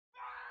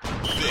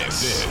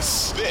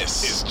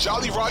This is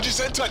Jolly Rogers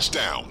and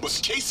Touchdown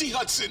with Casey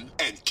Hudson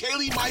and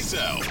Kaylee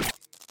Mizell.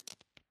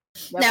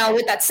 Yep. Now,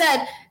 with that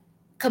said,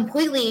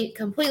 completely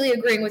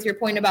agreeing with your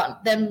point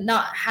about them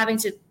not having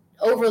to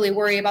overly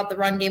worry about the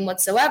run game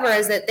whatsoever,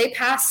 is that they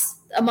pass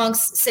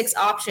amongst 6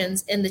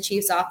 options in the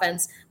Chiefs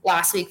offense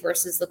last week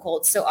versus the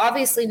Colts. So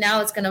obviously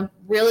now it's going to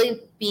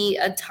really be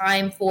a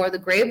time for the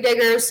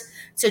Gravediggers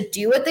to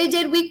do what they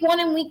did week 1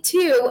 and week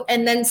 2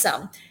 and then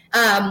some.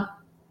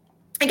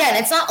 Again,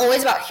 it's not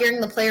always about hearing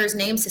the players'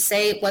 names to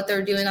say what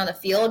they're doing on the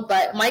field,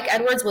 but Mike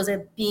Edwards was a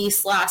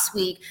beast last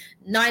week.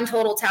 9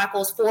 total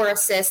tackles, 4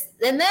 assists.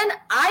 And then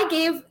I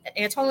gave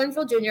Antoine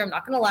Winfield Jr., I'm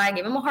not going to lie, I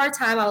gave him a hard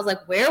time. I was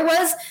like, where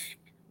was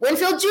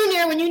Winfield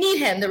Jr. when you need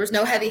him? There was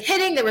no heavy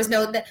hitting. There was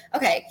no –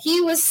 okay, he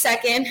was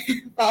second,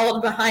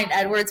 followed behind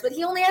Edwards, but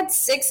he only had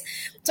 6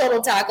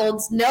 total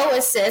tackles, no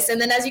assists.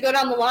 And then as you go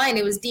down the line,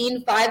 it was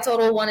Dean, 5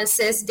 total, 1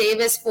 assist,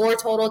 Davis, 4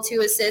 total,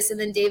 2 assists, and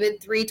then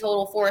David, 3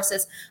 total, 4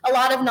 assists. A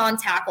lot of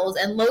non-tackles.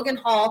 And Logan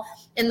Hall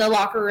in the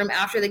locker room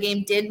after the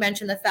game did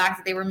mention the fact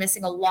that they were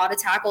missing a lot of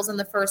tackles in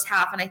the first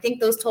half. And I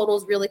think those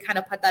totals really kind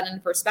of put that into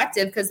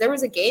perspective, because there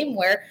was a game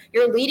where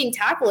your leading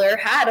tackler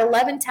had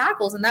 11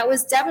 tackles, and that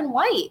was Devin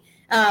White.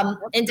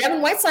 And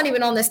Devin White's not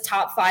even on this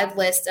top 5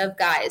 list of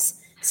guys.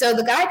 So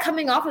the guy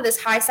coming off of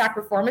this high sack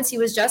performance, he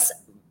was just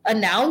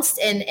announced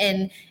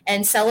and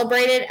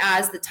celebrated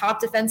as the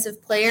top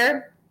defensive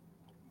player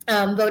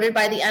voted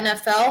by the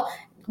NFL.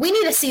 We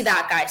need to see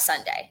that guy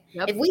Sunday.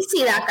 Yep. If we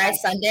see that guy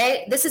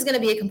Sunday, this is going to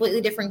be a completely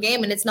different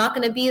game. And it's not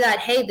going to be that,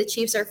 hey, the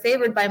Chiefs are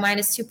favored by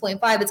minus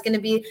 2.5. It's going to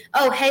be,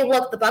 oh, hey,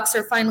 look, the Bucs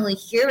are finally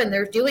here and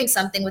they're doing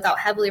something without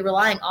heavily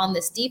relying on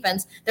this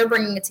defense. They're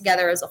bringing it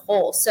together as a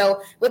whole.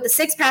 So with the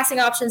 6 passing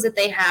options that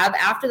they have,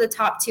 after the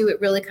top 2, it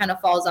really kind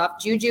of falls off.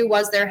 Juju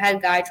was their head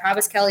guy.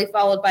 Travis Kelce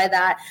followed by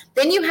that.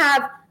 Then you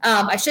have,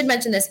 I should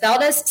mention this,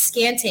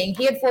 Valdez-Scantling.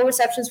 He had 4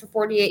 receptions for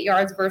 48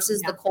 yards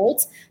versus the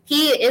Colts.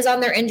 He is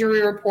on their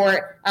injury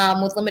report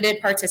with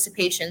limited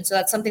participation. So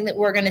that's something that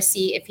we're going to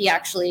see if he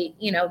actually,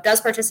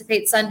 does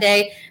participate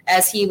Sunday,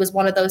 as he was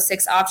one of those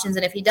 6 options.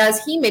 And if he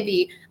does, he may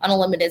be on a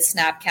limited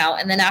snap count.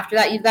 And then after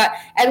that, you've got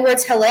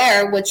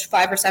Edwards-Helaire, which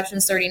 5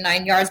 receptions,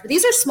 39 yards. But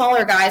these are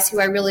smaller guys who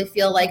I really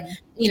feel like,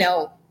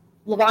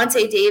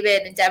 Levante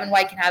David and Devin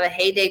White can have a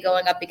heyday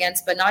going up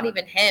against, but not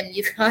even him.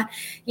 You've got,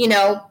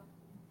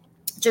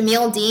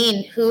 Jameel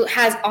Dean, who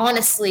has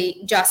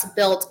honestly just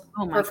built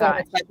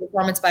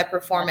performance by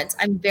performance.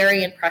 I'm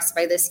very impressed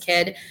by this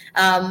kid.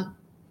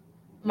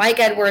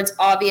 Mike Edwards,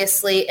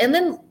 obviously, and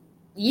then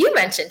you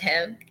mentioned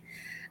him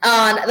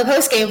on the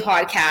post-game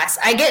podcast.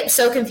 I get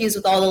so confused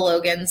with all the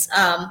Logans.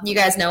 You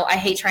guys know I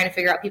hate trying to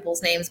figure out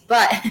people's names,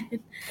 but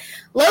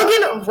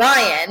Logan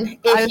Ryan,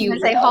 I was going to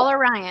say Holler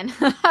Ryan.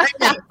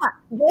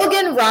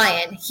 Logan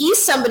Ryan,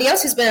 he's somebody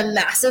else who's been a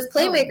massive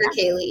playmaker,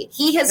 Kaylee.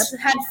 He has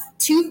had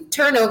 2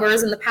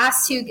 turnovers in the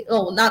past 2 –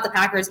 not the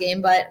Packers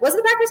game, but was it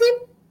the Packers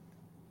game?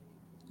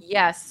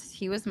 Yes,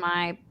 he was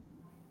my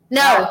 –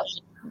 No.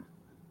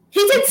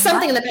 He did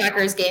something in the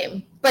Packers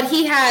game, but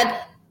he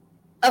had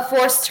a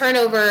forced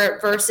turnover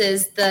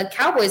versus the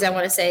Cowboys, I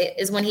want to say,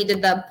 is when he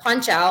did the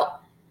punch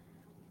out.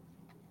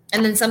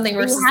 And then something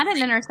versus – He had an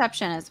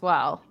interception as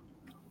well.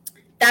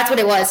 That's what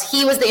it was.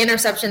 He was the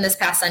interception this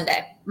past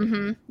Sunday.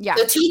 Mm-hmm. Yeah.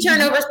 So 2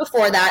 turnovers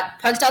before that,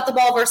 punched out the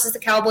ball versus the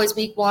Cowboys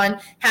week 1,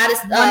 had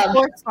a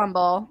forced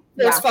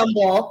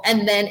fumble,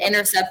 and then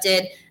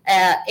intercepted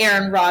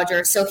Aaron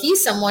Rodgers. So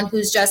he's someone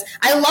who's just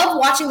 – I love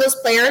watching those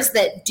players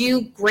that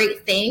do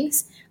great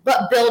things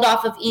but build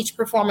off of each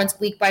performance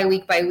week by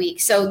week by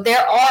week. So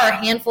there are a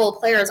handful of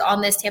players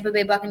on this Tampa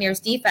Bay Buccaneers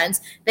defense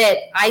that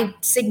I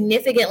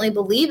significantly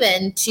believe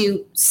in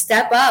to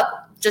step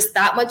up just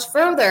that much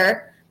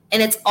further.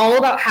 And it's all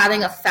about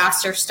having a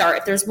faster start.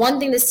 If there's one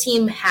thing this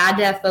team had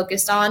to have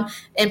focused on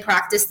in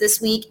practice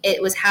this week,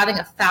 it was having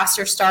a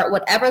faster start,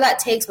 whatever that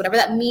takes, whatever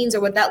that means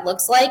or what that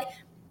looks like.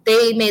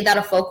 They made that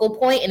a focal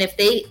point. And if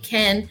they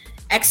can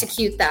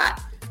execute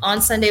that on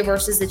Sunday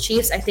versus the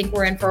Chiefs, I think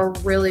we're in for a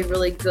really,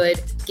 really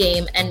good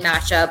game and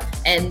matchup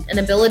and an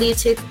ability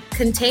to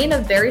contain a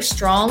very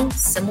strong,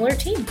 similar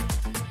team.